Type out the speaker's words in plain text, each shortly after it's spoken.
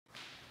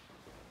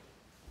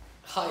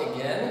Hi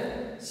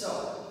again. So,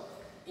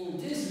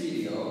 in this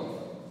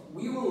video,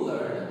 we will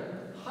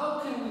learn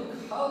how can we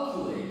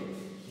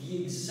calculate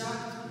the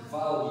exact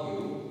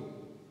value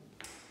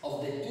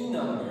of the E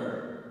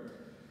number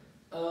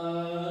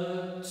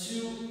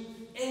to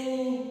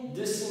any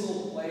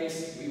decimal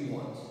place we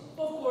want.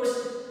 Of course,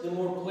 the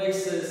more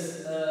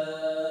places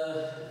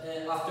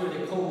after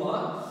the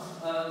comma,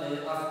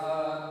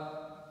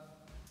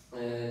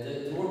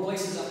 the more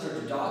places after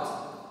the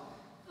dot,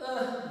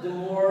 the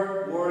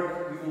more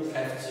work we will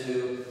have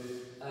to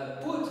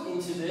put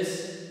into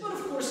this, but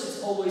of course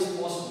it's always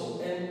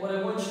possible. And what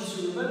I want you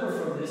to remember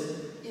from this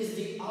is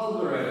the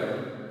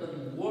algorithm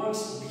that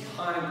works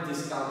behind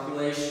this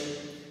calculation.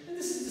 And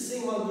this is the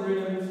same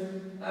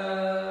algorithm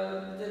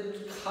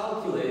that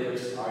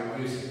calculators are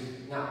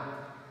using. Now,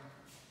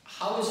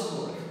 how does it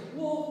work?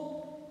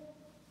 Well,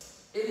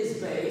 it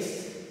is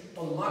based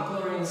on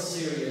Maclaurin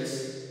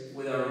series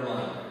with a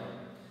reminder.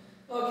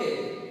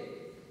 Okay.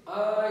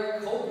 I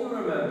hope you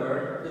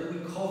remember that we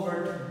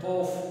covered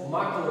both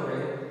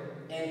Maclaurin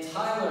and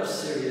Taylor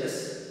series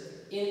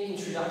in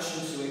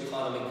Introduction to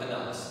Economic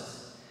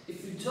Analysis.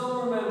 If you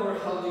don't remember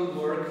how they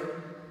work,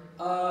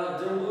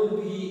 there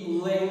will be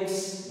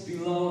links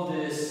below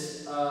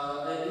this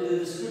in the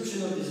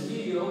description of this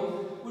video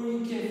where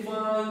you can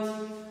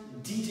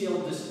find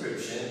detailed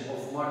description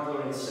of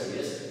Maclaurin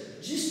series.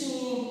 Just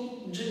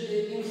in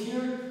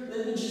here,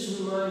 let me just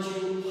remind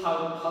you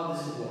how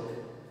does it work.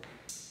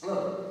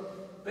 Look.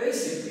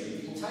 Basically,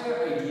 the entire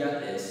idea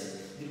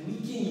is that we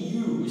can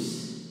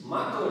use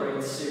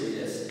Maclaurin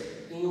series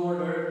in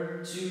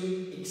order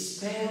to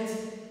expand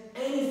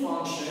any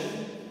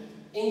function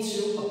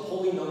into a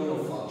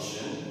polynomial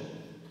function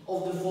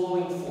of the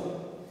following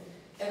form.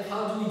 And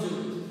how do we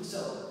do it?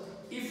 So,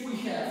 if we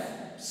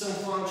have some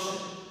function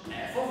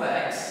f of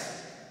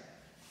x,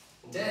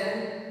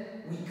 then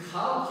we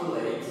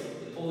calculate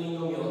the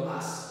polynomial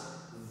as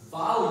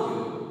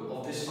value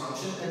of this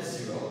function at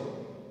 0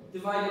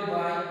 divided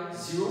by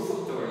 0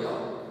 factorial,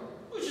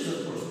 which is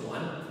of course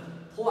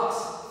 1, plus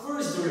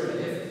first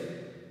derivative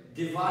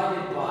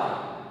divided by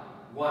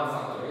 1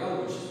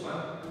 factorial, which is 1,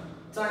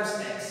 times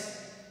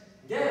x.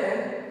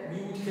 Then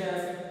we would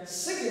have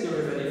second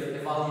derivative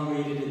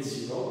evaluated at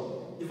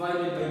 0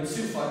 divided by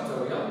 2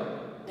 factorial,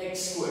 x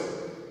squared,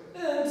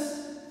 and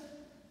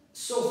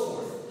so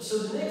forth. So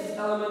the next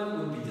element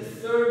would be the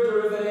third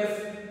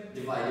derivative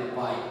divided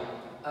by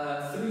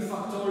 3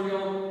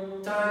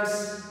 factorial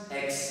times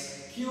x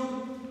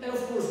cube, and of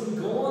course we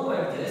go on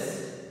like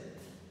this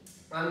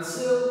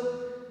until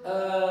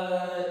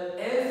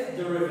nth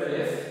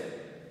derivative,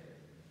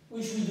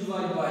 which we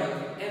divide by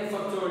n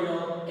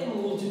factorial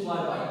and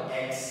multiply by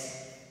x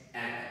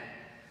n.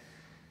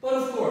 But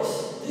of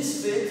course,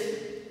 this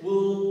fit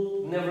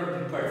will never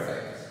be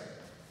perfect.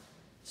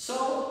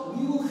 So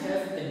we will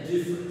have a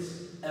difference,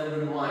 a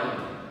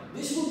reminder.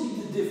 This will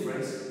be the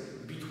difference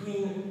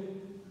between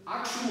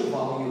actual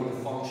value of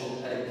the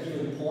function at a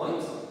given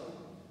point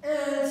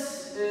and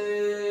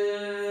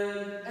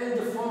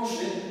the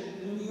function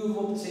we have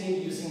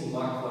obtained using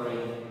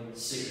Maclaurin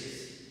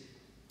series.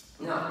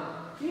 Now,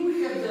 here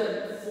we have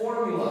the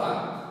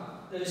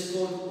formula that is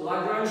called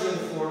Lagrangian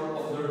form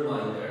of the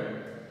reminder.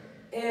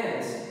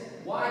 And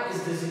why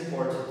is this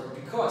important?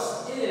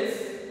 Because if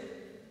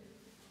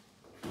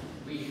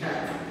we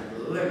have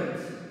the limit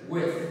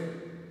with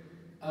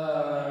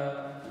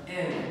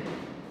n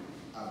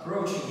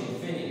approaching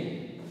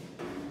infinity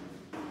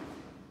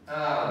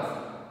of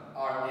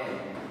Rn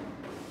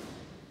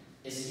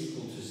is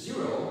equal to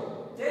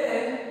 0,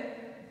 then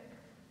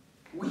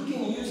we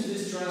can use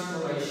this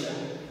transformation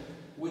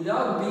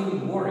without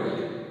being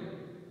worried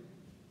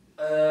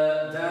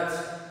that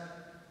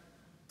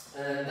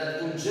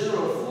in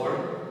general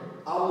form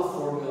our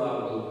formula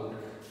will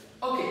work.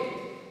 Okay,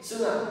 so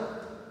now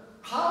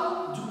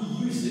how do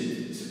we use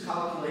it to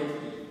calculate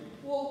E?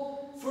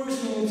 Well,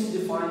 first we need to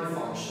define the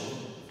function.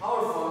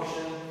 Our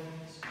function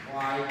is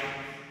y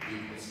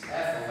equals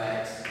f of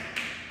x.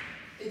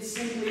 It's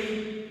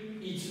simply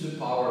e to the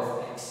power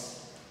of x.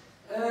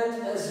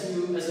 And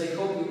as I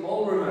hope you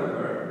all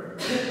remember,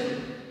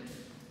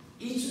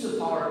 e to the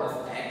power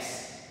of x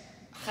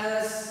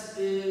has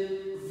a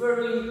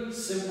very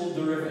simple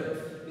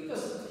derivative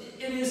because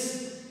it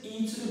is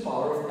e to the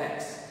power of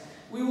x.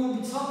 We will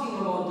be talking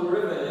about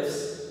derivatives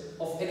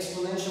of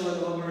exponential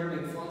and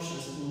logarithmic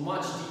functions in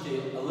much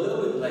detail a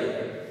little bit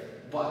later,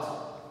 but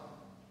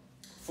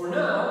for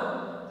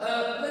now,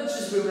 let's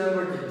just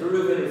remember the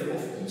derivative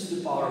of e to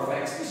the power of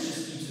x is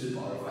just e to the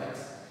power of x.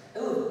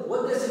 And look,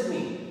 what does it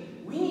mean?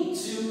 We need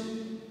to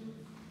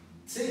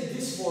take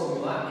this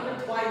formula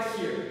and apply it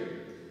here.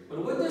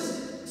 But what does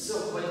it?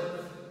 So, but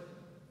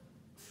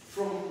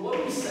from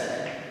what we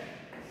said,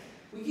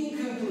 we can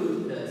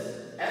conclude that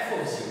f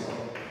of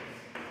 0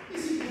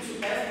 is equal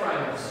to f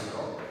prime of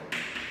 0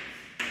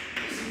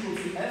 is equal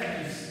to f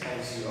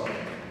of 0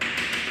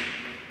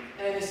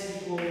 and is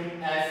equal to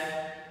f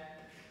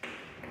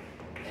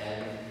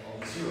n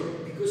of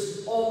 0,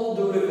 because all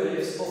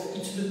derivatives of e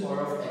to the power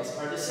of x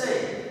are the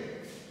same.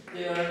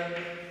 They are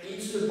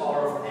e to the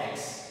power of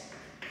x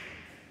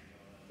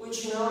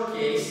which in our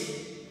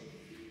case,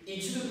 e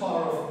to the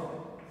power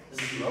of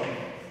 0,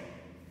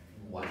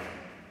 1.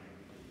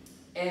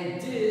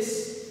 And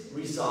this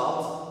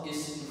result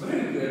is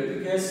very good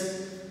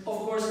because, of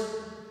course,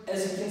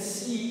 as you can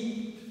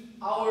see,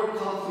 our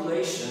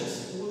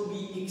calculations will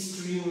be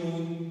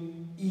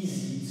extremely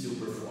easy to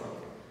perform.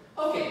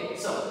 Okay,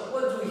 so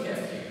what do we have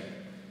here?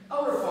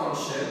 Our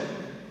function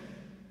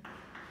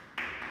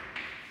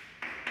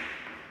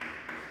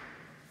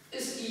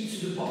is e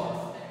to the power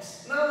of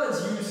x. Now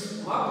let's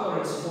use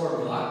Maclaurin's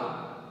formula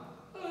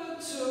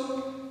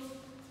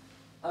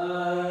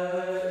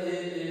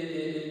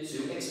to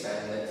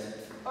expand it.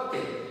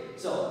 Okay,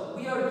 so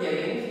we are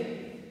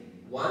getting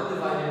 1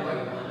 divided by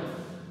 1.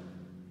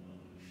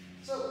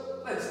 So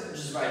let's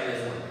just write it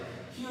as 1.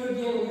 Here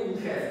again we will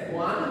have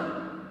 1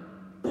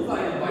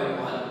 divided by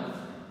 1.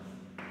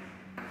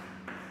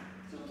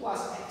 So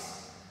plus x.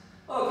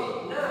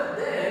 Okay, now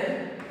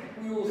then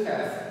we will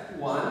have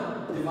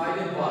 1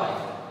 divided by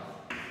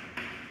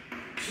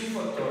 2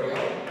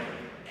 factorial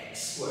x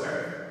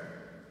squared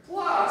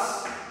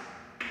plus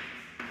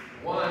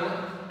 1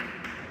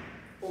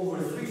 over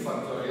 3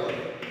 factorial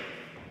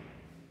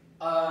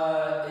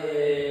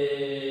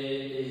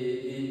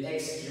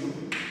x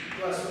cubed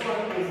plus 1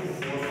 over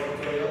 4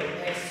 factorial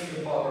x to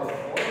the power of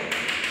 4.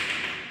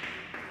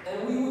 And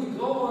we would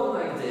go on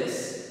like this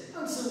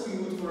until we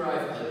would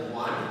arrive at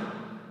 1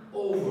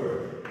 over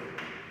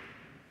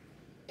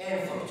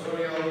n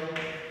factorial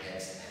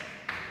xn.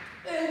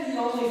 And the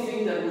only thing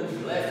that would be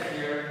left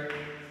here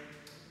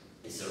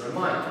is a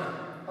reminder.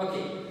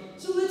 Okay,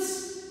 so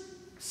let's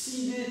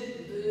see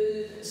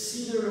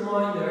the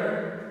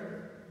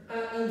reminder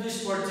in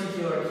this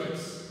particular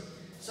case.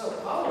 So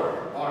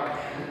our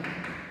Rn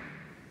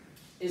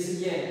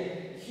is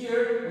again,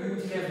 here we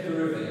would have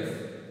derivative.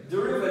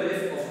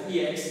 Derivative of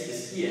ex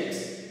is ex,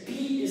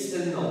 p is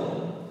the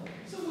known.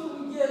 So what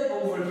we get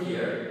over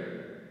here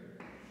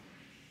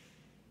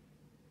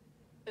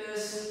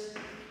is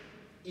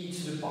e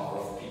to the power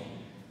of p.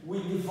 We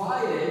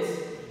divide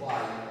it by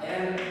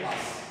n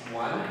plus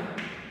 1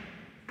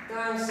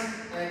 times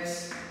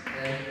x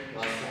n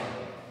plus 1.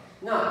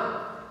 Now,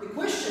 the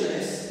question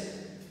is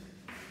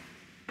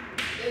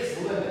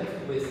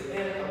limit with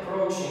n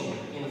approaching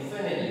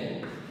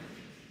infinity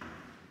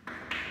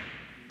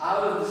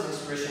out of this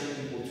expression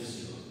equal to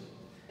 0?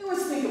 And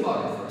let's think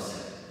about it for a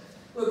second.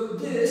 Look,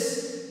 this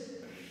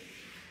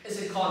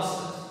is a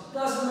constant.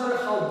 Doesn't matter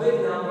how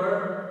big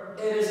number,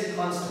 it is a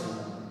constant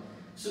number.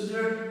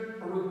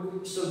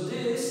 So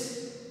this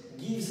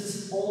gives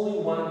us only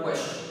one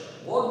question.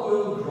 What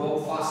will grow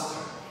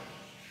faster?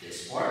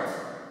 This part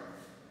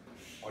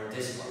or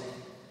this part?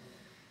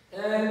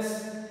 And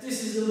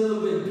this is a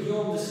little bit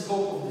beyond the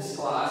scope of this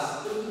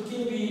class, but it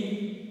can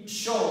be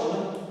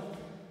shown.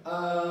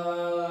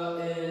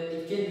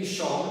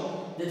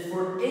 That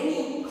for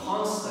any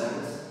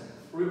constant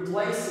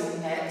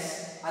replacing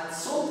x at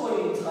some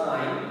point in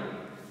time,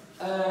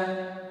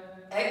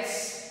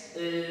 x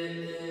to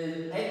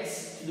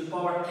the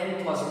power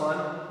n plus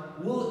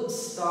 1 will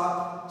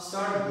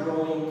start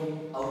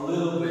growing a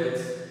little bit.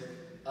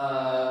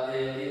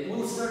 It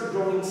will start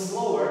growing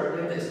slower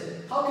than this.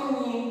 How can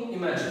we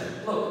imagine?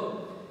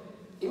 Look,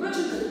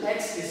 imagine that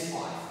x is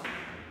 5.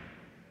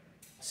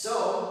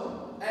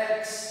 So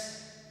x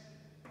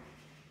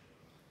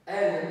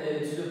n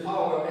to the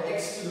power x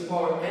to the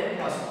power n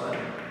plus 1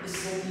 is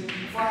simply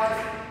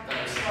 5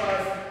 times 5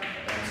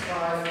 times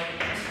 5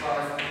 times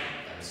 5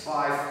 times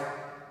 5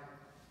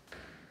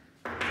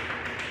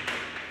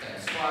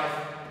 times 5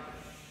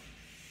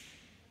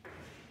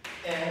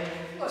 n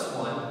plus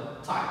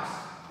 1 times,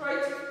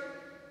 right?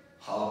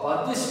 How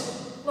about this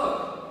one? Look,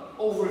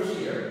 over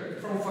here,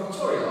 from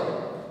factorial,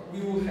 we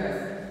will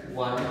have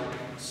 1,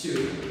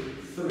 2,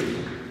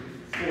 3,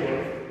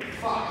 4,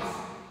 5.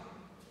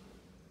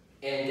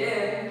 And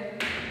then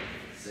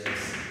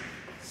 6,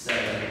 7,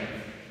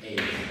 8,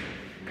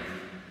 9.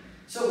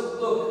 So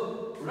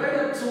look, right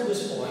up till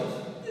this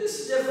point,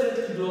 this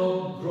definitely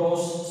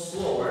grows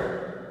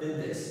slower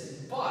than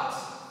this. But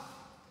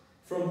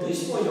from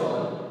this point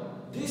on,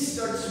 this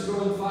starts to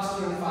grow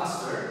faster and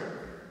faster.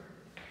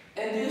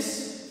 And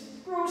this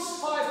grows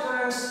 5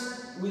 times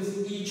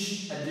with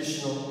each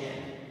additional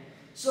n.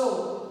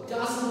 So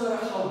doesn't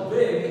matter how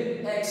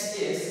big x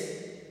is,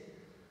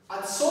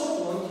 at some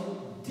point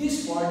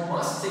this part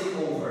must take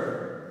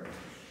over.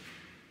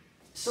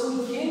 So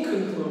we can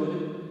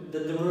conclude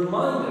that the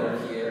remainder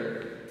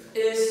here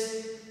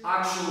is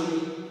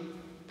actually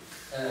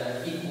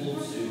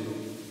equal to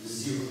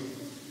 0.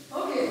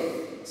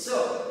 Okay,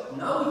 so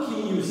now we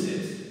can use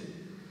it.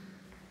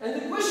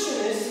 And the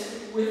question is,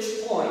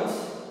 which point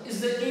is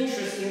the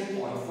interesting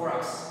point for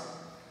us?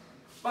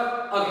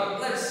 But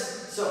okay,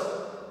 so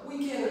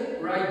we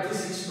can write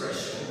this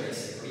expression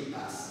basically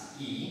as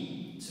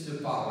e to the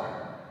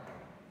power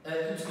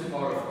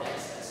of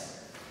x as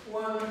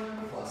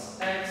 1 plus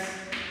x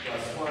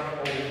plus 1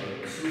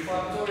 over 2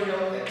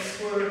 factorial x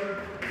squared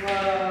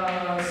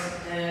plus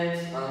n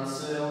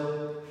until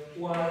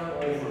 1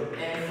 over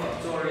n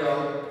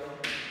factorial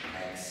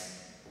x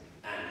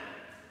n.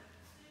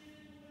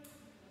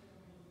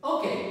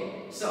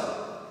 So,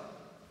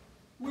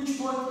 which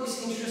part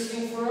is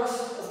interesting for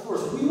us? Of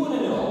course, we want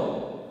to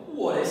know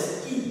what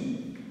is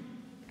E,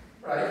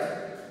 right?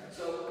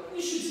 So,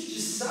 we should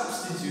just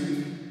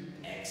substitute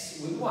x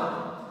with 1.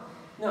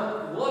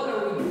 Now, what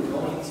are we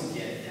going to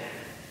get then?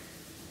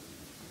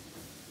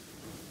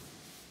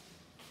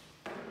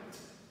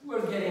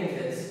 We're getting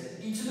that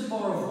e to the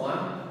power of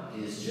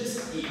 1 is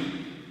just e.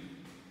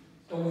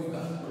 So we've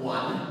got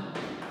 1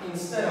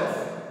 instead of,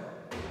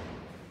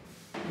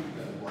 we've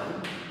got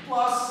 1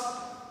 plus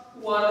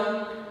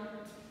 1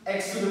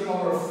 x to the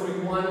power of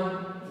 3,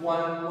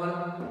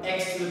 1,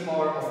 x to the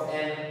power of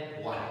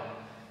n, 1.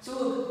 So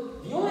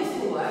look, the only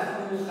thing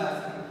left, we will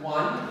have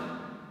 1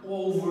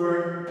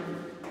 over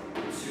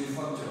 2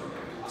 factorial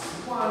plus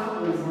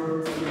 1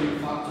 over 3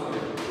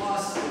 factorial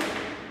plus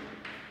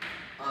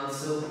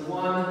until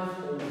 1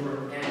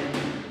 over n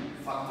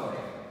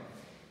factorial.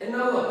 And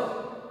now look,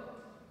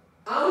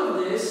 out of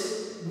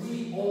this,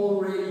 we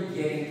already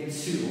getting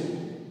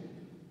 2,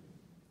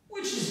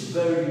 which is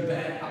very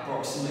bad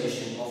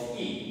approximation of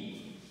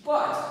E.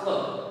 But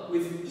look,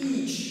 with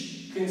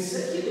each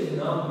consecutive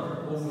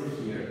number over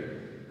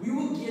here, we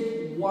will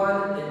get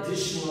 1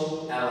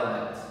 additional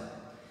element.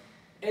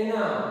 And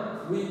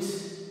now, with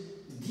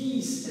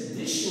these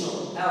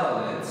additional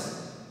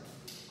elements,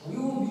 we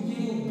will be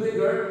getting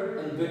bigger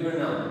and bigger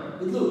number.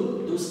 But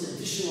look, those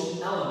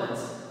additional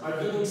elements are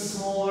getting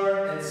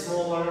smaller and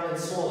smaller and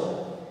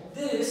smaller.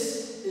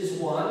 This is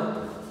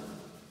 1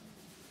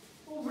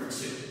 over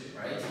 2,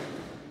 right?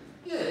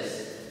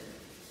 This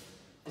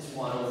is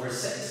 1 over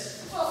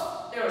 6.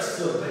 Well, they are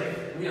still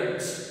big. We are at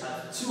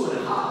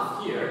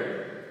 2.5 here.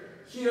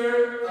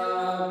 Here,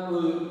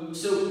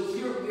 so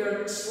here we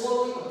are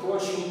slowly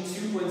approaching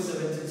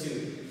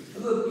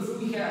 2.72. Look, if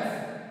we have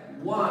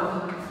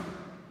 5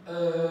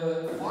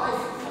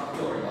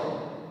 factorial,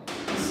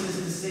 this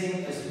is the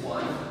same as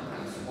 1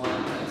 times 1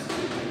 times 2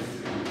 times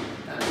 3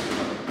 times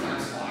 4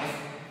 times 5.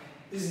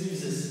 This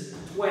gives us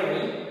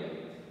 20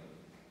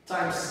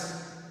 times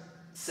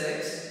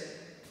 6,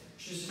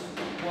 which is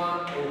 1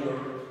 over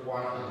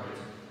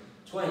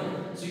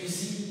 120. So you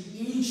see,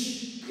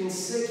 each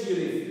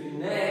consecutive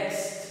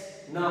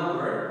next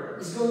number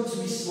is going to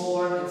be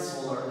smaller and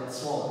smaller and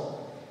smaller.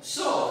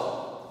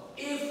 So,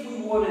 if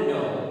we want to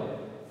know,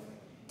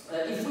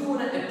 if we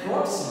want to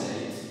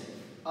approximate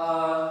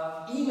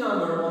E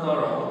number on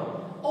our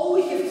own, all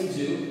we have to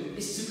do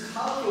is to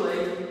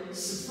calculate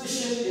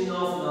sufficient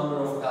enough number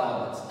of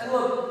elements. And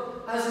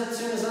look, as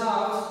it turns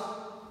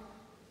out,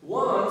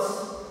 once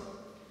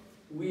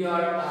we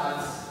are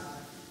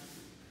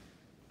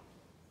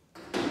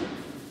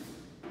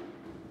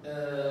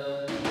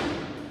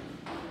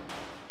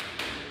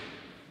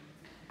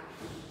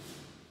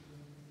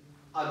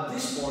at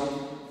this point,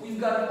 we've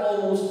got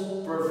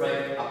almost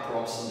perfect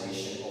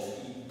approximation of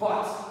E.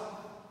 But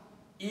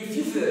if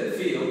you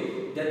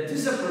feel that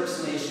this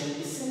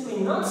approximation is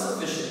simply not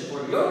sufficient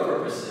for your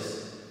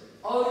purposes,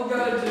 all you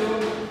gotta do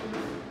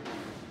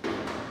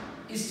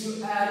is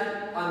to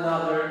add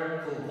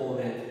another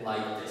component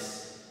like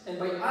this. And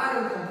by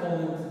adding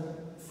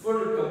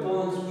further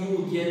components, you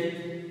will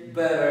get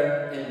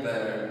better and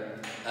better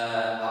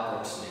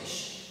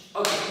approximation.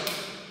 Okay,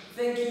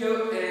 thank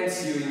you and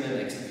see you in the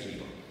next video.